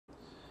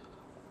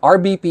Are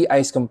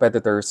BPI's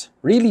competitors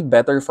really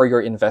better for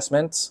your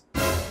investments?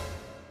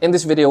 In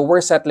this video,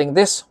 we're settling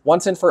this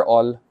once and for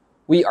all.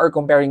 We are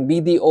comparing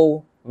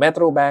BDO,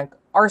 Metrobank,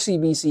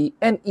 Rcbc,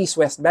 and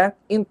Eastwest Bank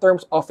in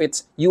terms of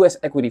its US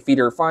equity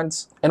feeder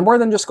funds. And more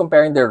than just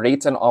comparing their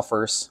rates and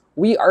offers,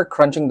 we are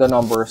crunching the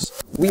numbers.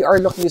 We are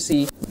looking to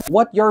see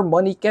what your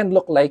money can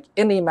look like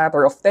in a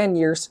matter of 10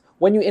 years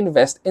when you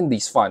invest in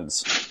these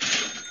funds.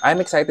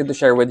 I'm excited to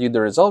share with you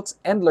the results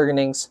and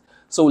learnings,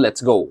 so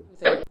let's go.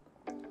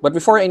 But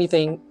before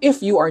anything,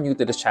 if you are new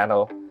to this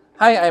channel,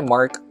 hi, I'm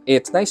Mark.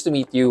 It's nice to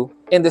meet you.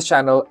 In this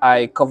channel,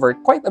 I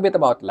covered quite a bit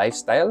about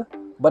lifestyle,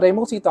 but I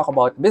mostly talk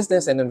about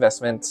business and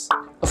investments.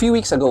 A few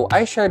weeks ago,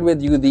 I shared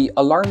with you the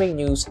alarming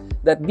news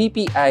that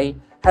BPI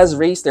has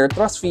raised their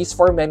trust fees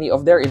for many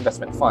of their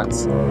investment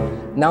funds.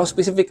 Now,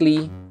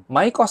 specifically,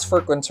 my cause for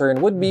concern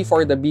would be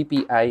for the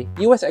BPI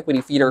US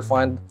Equity Feeder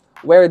Fund,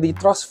 where the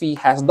trust fee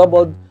has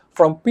doubled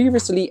from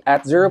previously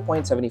at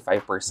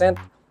 0.75%.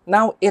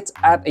 Now it's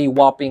at a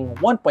whopping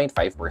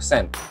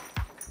 1.5%.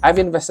 I've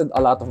invested a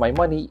lot of my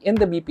money in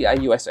the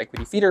BPI US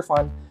Equity Feeder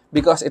Fund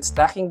because it's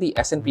tracking the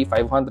S&P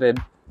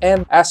 500,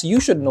 and as you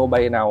should know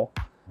by now,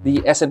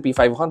 the S&P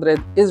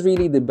 500 is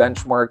really the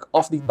benchmark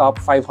of the top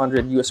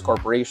 500 US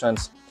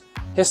corporations.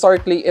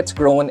 Historically, it's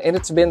grown and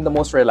it's been the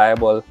most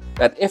reliable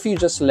that if you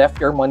just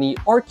left your money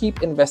or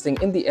keep investing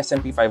in the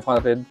S&P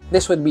 500,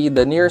 this would be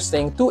the nearest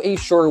thing to a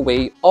sure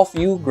way of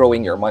you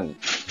growing your money.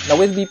 Now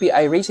with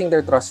BPI raising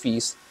their trust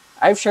fees,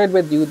 I've shared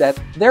with you that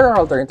there are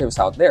alternatives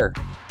out there.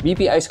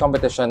 BPI's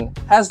competition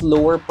has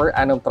lower per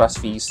annum trust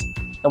fees.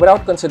 Now,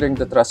 without considering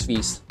the trust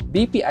fees,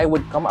 BPI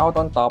would come out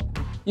on top.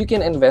 You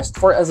can invest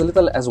for as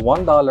little as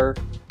 $1,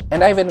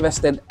 and I've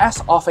invested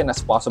as often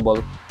as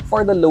possible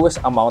for the lowest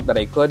amount that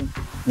I could.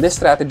 This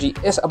strategy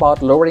is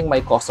about lowering my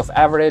cost of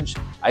average.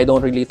 I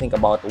don't really think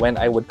about when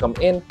I would come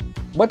in,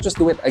 but just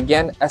do it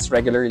again as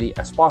regularly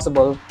as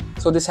possible.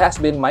 So this has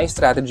been my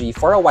strategy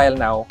for a while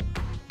now.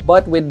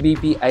 But with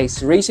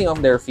BPI's raising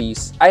of their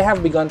fees, I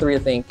have begun to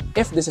rethink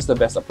if this is the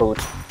best approach.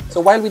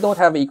 So while we don't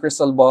have a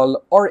crystal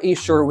ball or a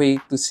sure way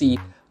to see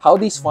how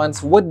these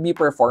funds would be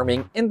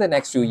performing in the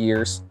next few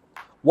years,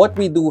 what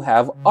we do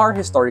have are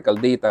historical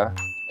data.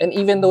 And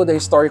even though the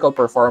historical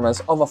performance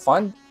of a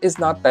fund is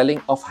not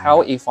telling of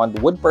how a fund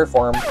would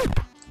perform,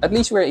 at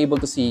least we're able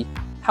to see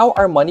how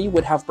our money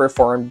would have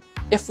performed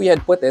if we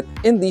had put it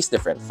in these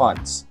different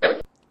funds.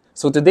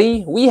 So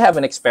today, we have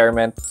an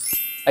experiment.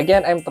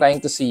 Again, I'm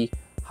trying to see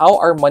how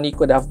our money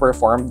could have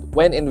performed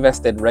when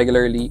invested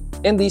regularly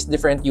in these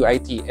different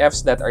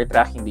UITFs that are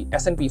tracking the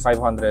S&P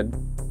 500.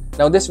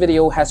 Now, this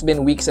video has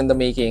been weeks in the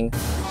making.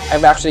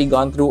 I've actually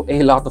gone through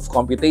a lot of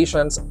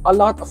computations, a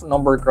lot of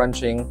number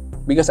crunching,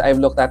 because I've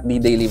looked at the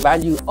daily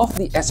value of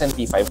the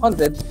S&P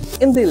 500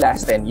 in the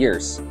last 10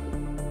 years.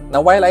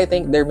 Now, while I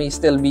think there may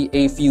still be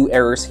a few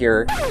errors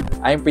here,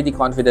 I'm pretty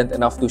confident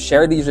enough to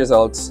share these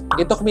results.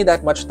 It took me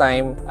that much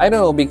time, I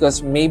don't know,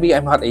 because maybe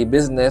I'm not a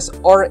business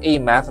or a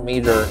math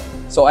major.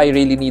 So I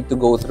really need to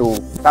go through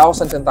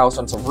thousands and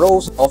thousands of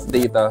rows of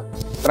data,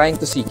 trying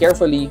to see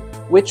carefully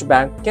which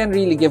bank can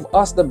really give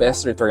us the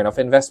best return of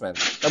investment.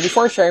 Now,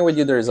 before sharing with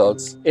you the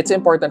results, it's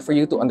important for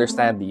you to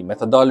understand the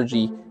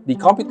methodology, the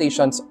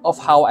computations of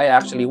how I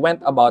actually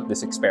went about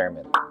this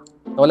experiment.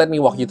 Now, let me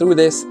walk you through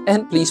this,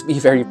 and please be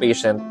very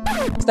patient.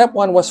 Step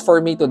 1 was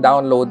for me to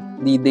download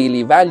the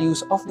daily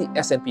values of the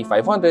S&P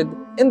 500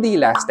 in the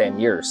last 10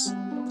 years.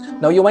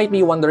 Now, you might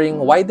be wondering,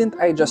 why didn't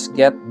I just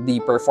get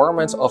the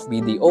performance of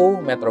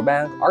BDO,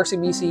 Metrobank,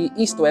 Rcbc,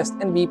 Eastwest,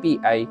 and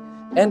BPI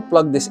and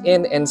plug this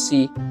in and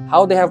see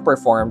how they have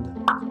performed?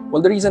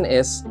 Well, the reason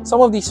is, some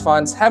of these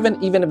funds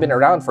haven't even been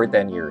around for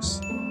 10 years.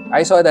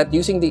 I saw that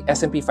using the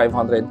S&P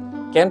 500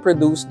 can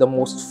produce the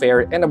most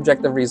fair and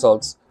objective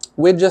results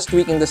with just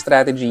tweaking the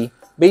strategy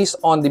based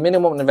on the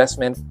minimum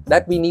investment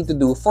that we need to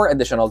do for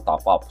additional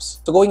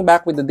top-ups. So going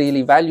back with the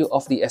daily value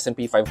of the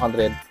S&P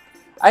 500,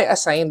 I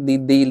assigned the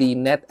daily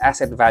net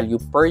asset value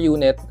per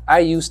unit. I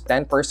used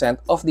 10%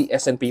 of the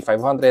S&P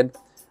 500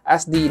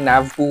 as the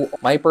NAV pool.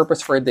 My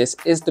purpose for this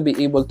is to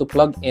be able to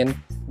plug in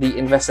the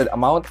invested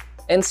amount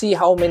and see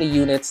how many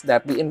units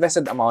that the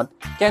invested amount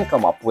can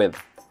come up with.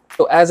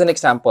 So as an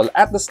example,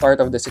 at the start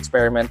of this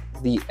experiment,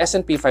 the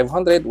S&P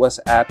 500 was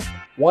at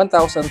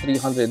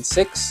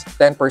 1,306,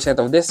 10%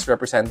 of this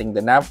representing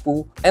the NAV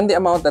pool, and the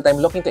amount that I'm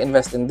looking to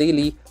invest in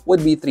daily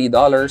would be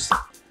 $3.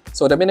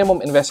 So the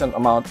minimum investment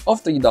amount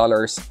of $3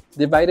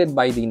 divided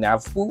by the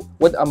NAV pool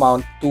would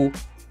amount to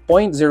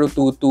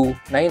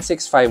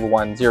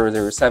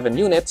 0.0229651,007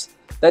 units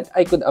that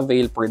I could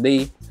avail per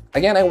day.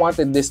 Again, I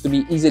wanted this to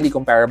be easily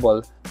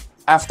comparable.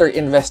 After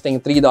investing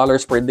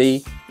 $3 per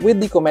day with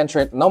the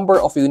commensurate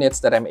number of units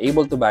that I'm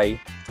able to buy,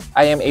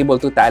 I am able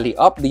to tally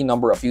up the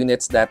number of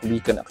units that we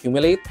can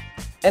accumulate.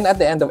 And at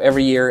the end of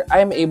every year, I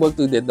am able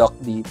to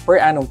deduct the per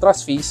annum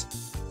trust fees.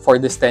 For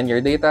this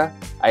 10-year data,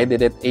 I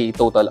did it a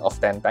total of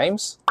 10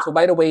 times. So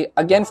by the way,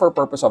 again, for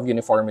purpose of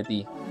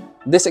uniformity,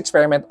 this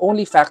experiment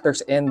only factors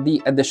in the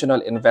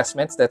additional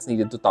investments that's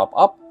needed to top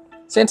up.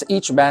 Since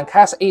each bank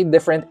has a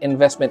different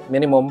investment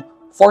minimum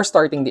for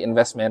starting the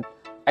investment,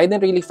 I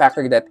didn't really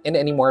factor that in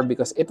anymore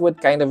because it would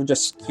kind of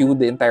just skew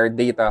the entire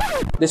data.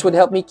 This would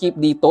help me keep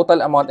the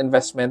total amount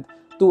investment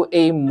to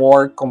a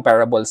more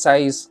comparable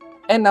size.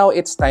 And now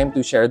it's time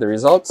to share the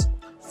results.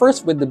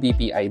 First with the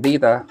BPI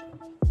data.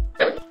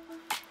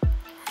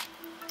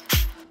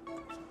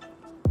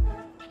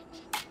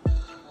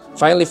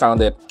 Finally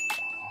found it.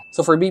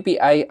 So for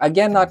BPI,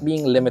 again not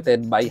being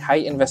limited by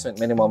high investment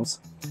minimums,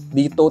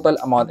 the total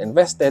amount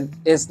invested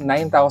is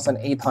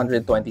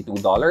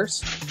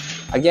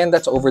 $9,822. Again,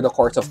 that's over the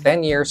course of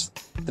 10 years,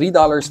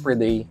 $3 per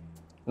day,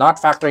 not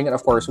factoring in,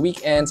 of course,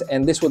 weekends,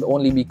 and this would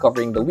only be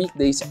covering the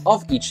weekdays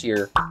of each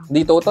year.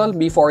 The total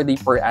before the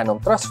per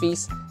annum trust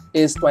fees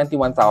is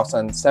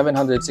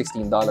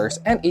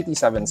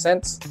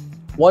 $21,716.87.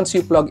 Once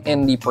you plug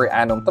in the per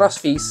annum trust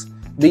fees,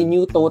 the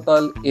new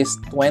total is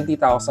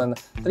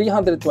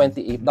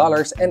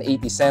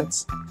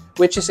 $20,328.80,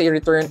 which is a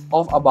return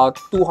of about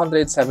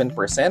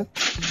 207%.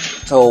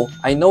 So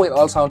I know it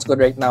all sounds good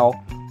right now,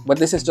 but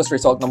this is just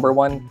result number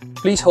 1.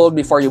 Please hold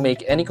before you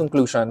make any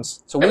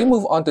conclusions. So we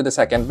move on to the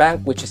second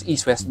bank, which is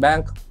Eastwest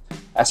Bank.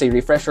 As a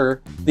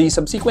refresher, the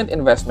subsequent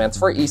investments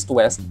for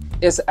Eastwest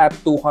is at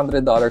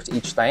 $200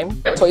 each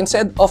time. So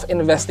instead of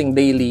investing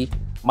daily,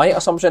 my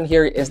assumption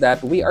here is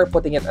that we are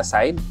putting it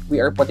aside. We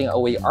are putting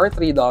away our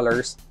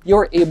 $3.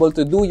 You're able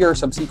to do your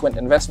subsequent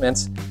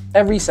investments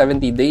every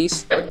 70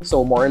 days.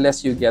 So more or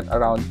less, you get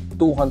around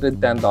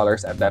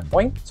 $210 at that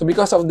point. So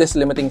because of this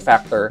limiting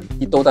factor,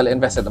 the total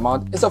invested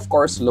amount is of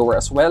course lower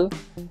as well.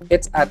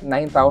 It's at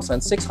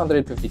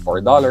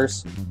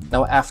 $9,654.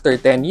 Now, after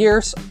 10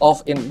 years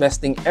of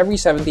investing every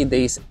 70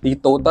 days, the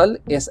total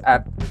is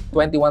at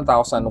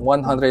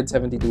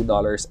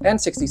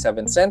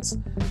 $21,172.67.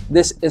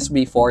 This is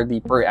before the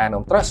per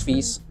annum trust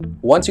fees.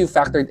 Once you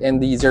factored in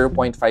the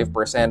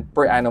 0.5%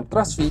 per annum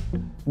trust fee,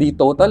 the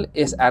total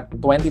is at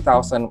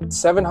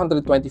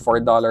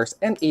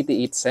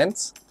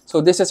 $20,724.88.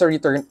 So this is a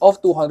return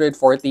of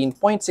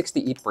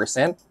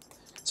 214.68%.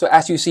 So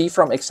as you see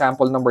from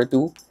example number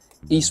 2,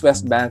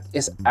 Eastwest Bank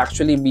is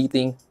actually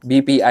beating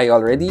BPI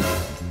already.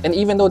 And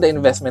even though the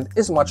investment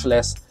is much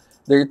less,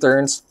 the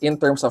returns in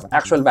terms of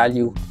actual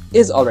value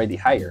is already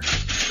higher.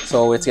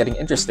 So it's getting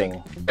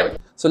interesting.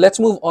 So let's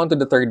move on to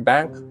the third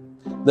bank.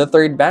 The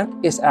third bank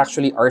is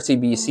actually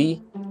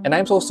Rcbc. And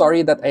I'm so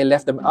sorry that I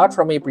left them out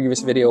from a previous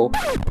video.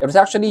 It was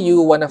actually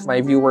you, one of my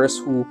viewers,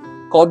 who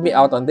called me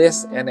out on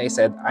this, and I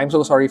said, I'm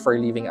so sorry for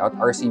leaving out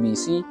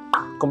Rcbc.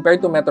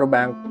 Compared to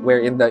Metrobank,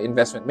 wherein the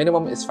investment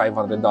minimum is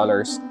 $500,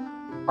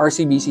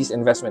 Rcbc's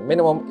investment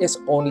minimum is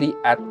only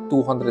at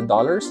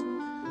 $200.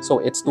 So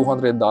it's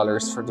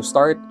 $200 to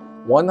start,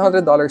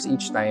 $100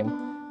 each time,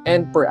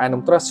 and per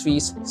annum trust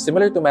fees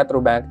similar to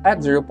Metrobank at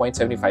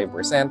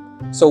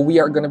 0.75%. So we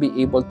are going to be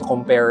able to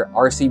compare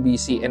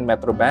Rcbc and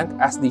Metrobank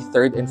as the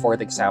third and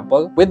fourth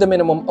example with the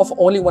minimum of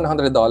only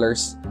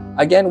 $100.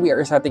 Again, we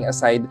are setting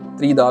aside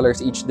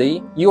 $3 each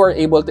day. You are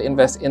able to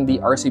invest in the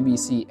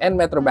Rcbc and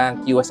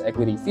Metrobank US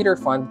Equity Feeder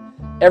Fund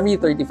every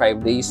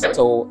 35 days.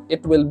 So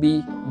it will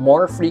be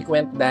more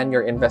frequent than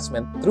your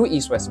investment through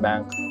Eastwest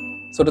Bank.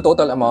 So the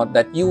total amount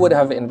that you would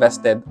have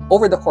invested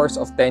over the course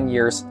of 10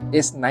 years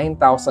is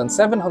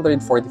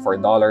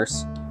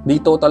 $9,744. The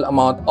total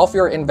amount of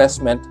your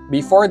investment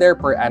before their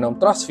per annum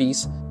trust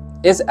fees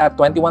is at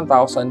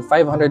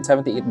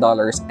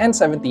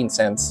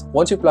 $21,578.17.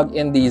 Once you plug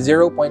in the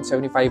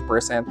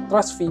 0.75%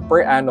 trust fee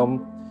per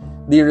annum,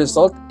 the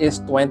result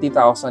is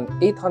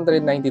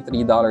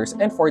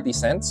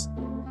 $20,893.40.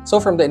 So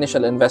from the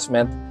initial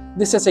investment,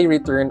 this is a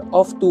return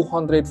of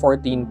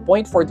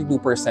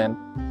 214.42%.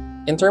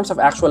 In terms of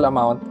actual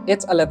amount,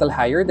 it's a little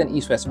higher than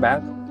Eastwest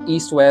Bank.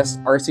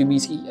 Eastwest,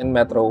 Rcbc, and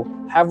Metro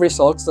have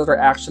results that are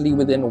actually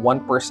within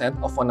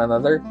 1% of one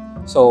another.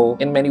 So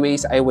in many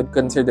ways, I would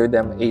consider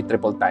them a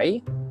triple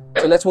tie.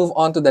 So let's move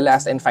on to the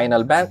last and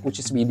final bank, which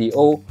is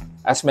BDO.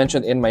 As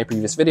mentioned in my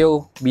previous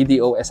video,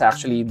 BDO is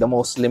actually the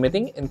most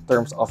limiting in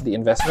terms of the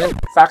investment.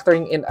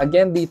 Factoring in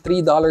again the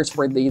 $3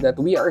 per day that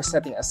we are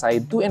setting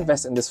aside to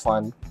invest in this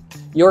fund,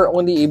 you're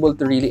only able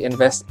to really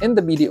invest in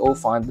the BDO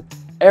fund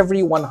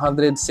every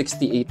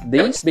 168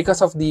 days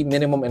because of the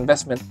minimum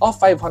investment of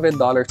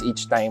 $500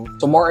 each time.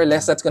 So more or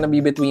less, that's going to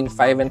be between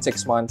 5 and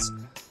 6 months.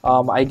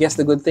 I guess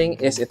the good thing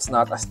is it's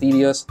not as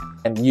tedious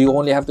and you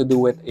only have to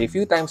do it a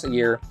few times a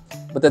year.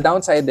 But the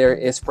downside there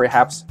is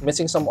perhaps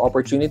missing some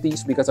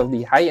opportunities because of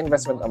the high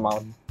investment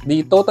amount.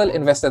 The total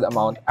invested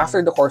amount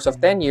after the course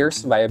of 10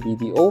 years via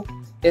BDO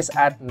is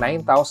at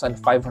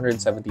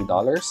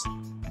 $9,570.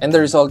 And the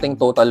resulting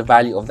total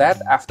value of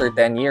that after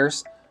 10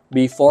 years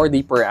before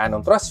the per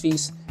annum trust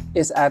fees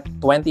is at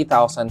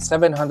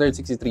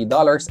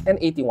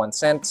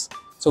 $20,763.81.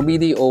 So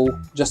BDO,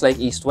 just like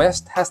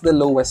Eastwest, has the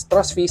lowest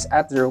trust fees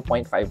at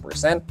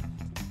 0.5%.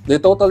 The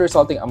total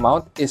resulting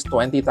amount is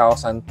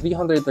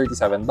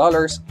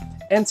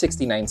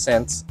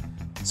 $20,337.69.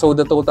 So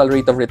the total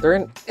rate of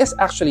return is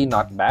actually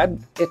not bad.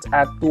 It's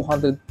at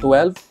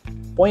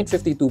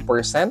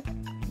 212.52%.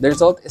 The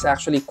result is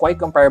actually quite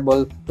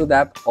comparable to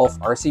that of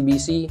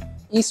Rcbc,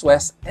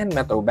 Eastwest, and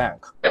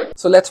Metrobank.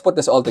 So let's put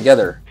this all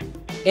together.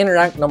 In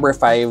rank number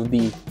 5,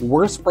 the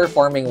worst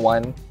performing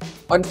one,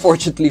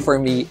 unfortunately for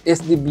me,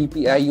 is the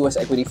BPI US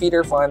Equity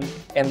Feeder Fund,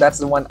 and that's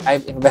the one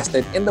I've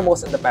invested in the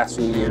most in the past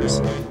few years.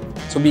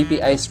 So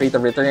BPI's rate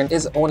of return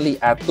is only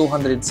at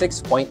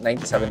 206.97%.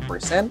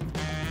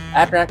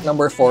 At rank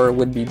number 4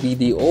 would be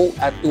BDO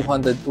at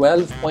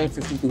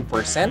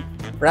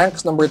 212.52%.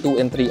 Ranks number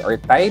 2 and 3 are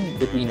tied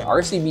between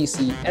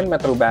Rcbc and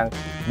Metrobank.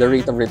 The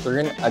rate of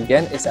return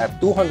again is at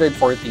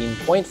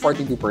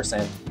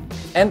 214.42%.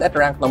 And at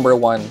rank number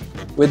 1,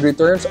 with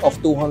returns of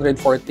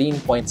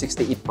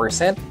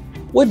 214.68%,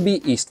 would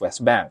be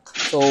Eastwest Bank.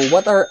 So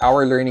what are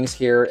our learnings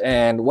here,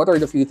 and what are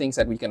the few things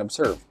that we can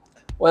observe?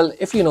 Well,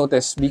 if you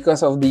notice,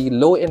 because of the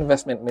low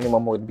investment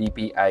minimum with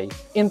BPI,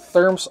 in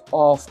terms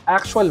of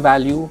actual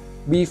value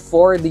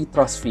before the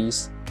trust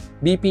fees,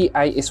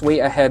 BPI is way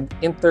ahead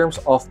in terms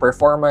of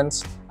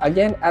performance,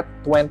 again at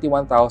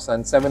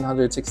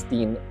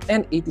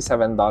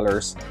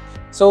 $21,716.87.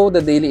 So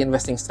the daily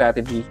investing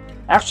strategy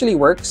actually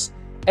works,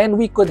 and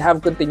we could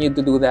have continued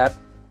to do that.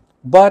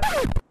 But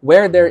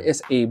where there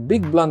is a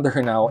big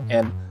blunder now,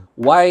 and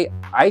why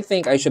I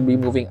think I should be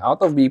moving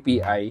out of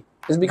BPI,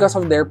 is because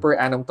of their per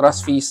annum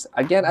trust fees,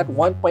 again at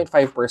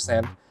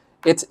 1.5%.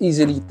 It's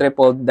easily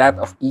tripled that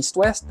of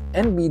Eastwest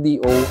and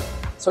BDO.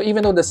 So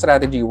even though the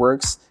strategy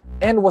works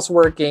and was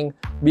working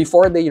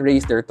before they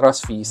raised their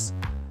trust fees,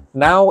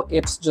 now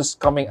it's just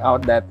coming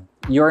out that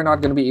you're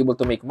not going to be able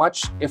to make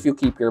much if you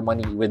keep your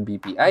money with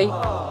BPI.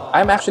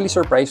 I'm actually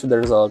surprised with the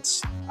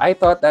results. I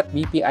thought that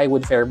BPI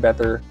would fare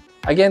better.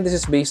 Again, this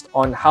is based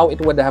on how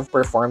it would have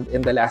performed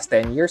in the last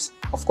 10 years.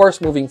 Of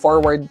course, moving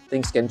forward,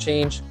 things can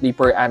change. The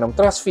per annum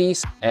trust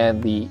fees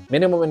and the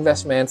minimum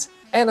investments,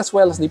 and as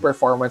well as the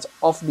performance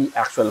of the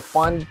actual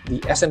fund,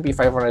 the S&P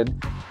 500,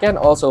 can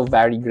also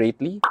vary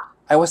greatly.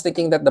 I was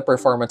thinking that the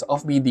performance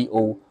of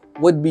BDO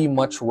would be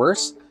much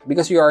worse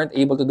because you aren't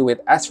able to do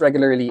it as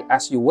regularly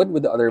as you would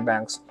with the other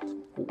banks.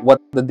 What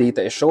the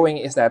data is showing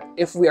is that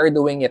if we are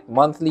doing it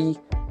monthly,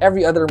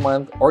 every other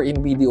month, or in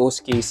BDO's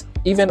case,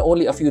 even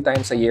only a few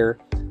times a year,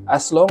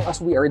 as long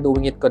as we are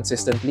doing it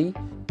consistently,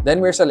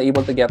 then we're still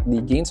able to get the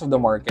gains of the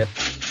market.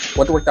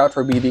 What worked out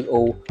for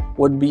BDO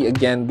would be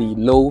again the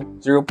low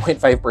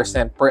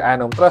 0.5% per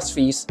annum trust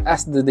fees.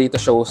 As the data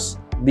shows,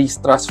 these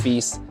trust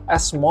fees,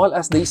 as small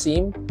as they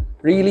seem,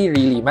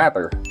 really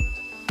matter.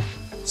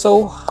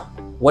 So,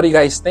 what do you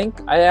guys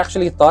think? I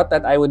actually thought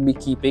that I would be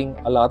keeping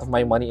a lot of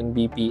my money in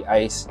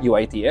BPI's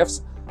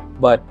UITFs,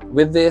 but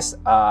with this,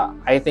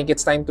 I think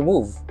it's time to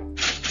move.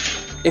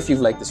 If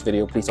you've liked this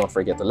video, please don't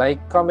forget to like,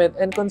 comment,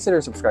 and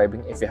consider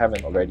subscribing if you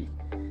haven't already.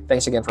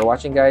 Thanks again for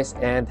watching, guys,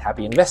 and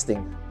happy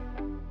investing!